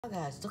Oh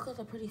guys, look at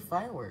the pretty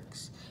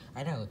fireworks.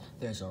 I know,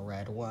 there's a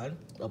red one,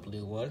 a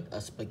blue one,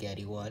 a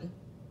spaghetti one.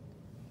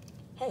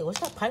 Hey, what's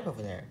that pipe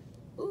over there?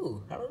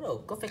 Ooh, I don't know,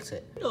 go fix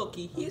it.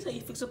 Loki, here's how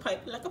you fix a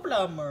pipe like a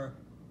plumber.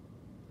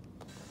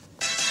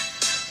 Do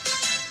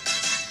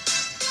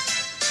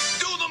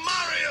the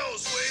Mario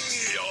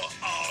swing your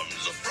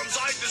arms from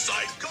side to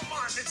side. Come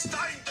on, it's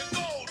time to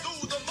go.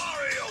 Do the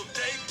Mario,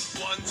 take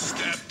one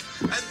step.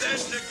 And then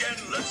again,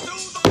 let's do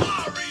the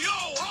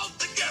Mario all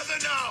together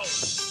now.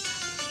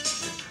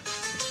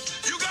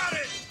 You got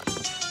it.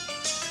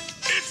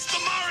 It's the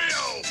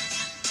Mario.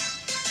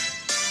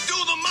 Do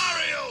the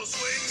Mario,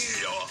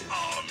 swing your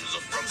arms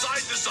from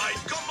side to side.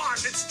 Come on,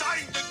 it's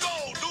time to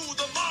go. Do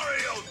the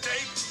Mario,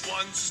 take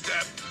one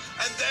step.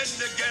 And then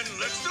again,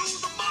 let's do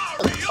the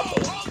Mario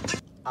all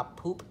together. A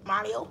poop,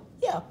 Mario?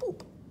 Yeah,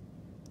 poop.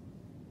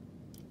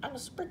 I'm a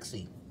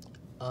Sprixie.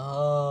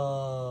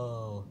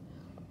 Oh.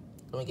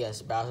 Let me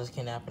guess, Bowser's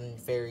kidnapping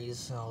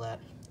fairies and all that.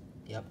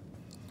 Yep.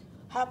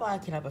 How about I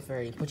kidnap a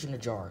fairy and put you in a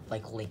jar,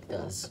 like Link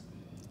does?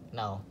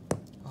 No.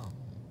 Oh.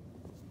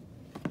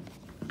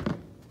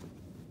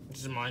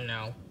 This is mine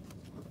now.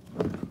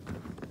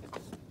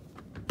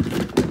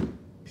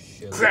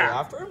 Should we go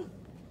after him?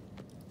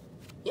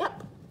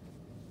 Yep.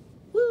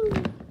 Woo.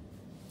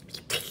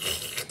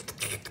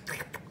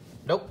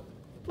 Nope.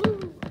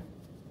 Woo.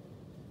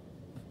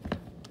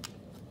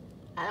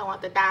 I don't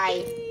want to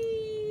die.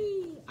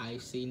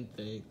 I've seen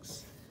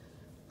things.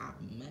 I'm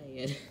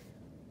mad.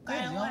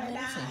 I don't want to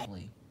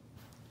die.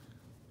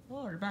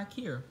 Oh, they're back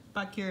here.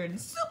 Back here in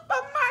Super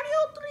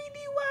Mario 3D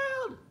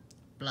World.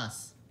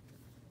 Plus,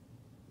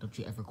 don't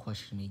you ever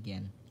question me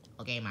again.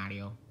 Okay,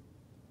 Mario.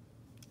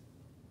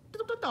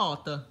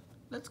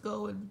 Let's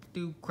go and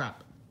do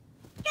crap.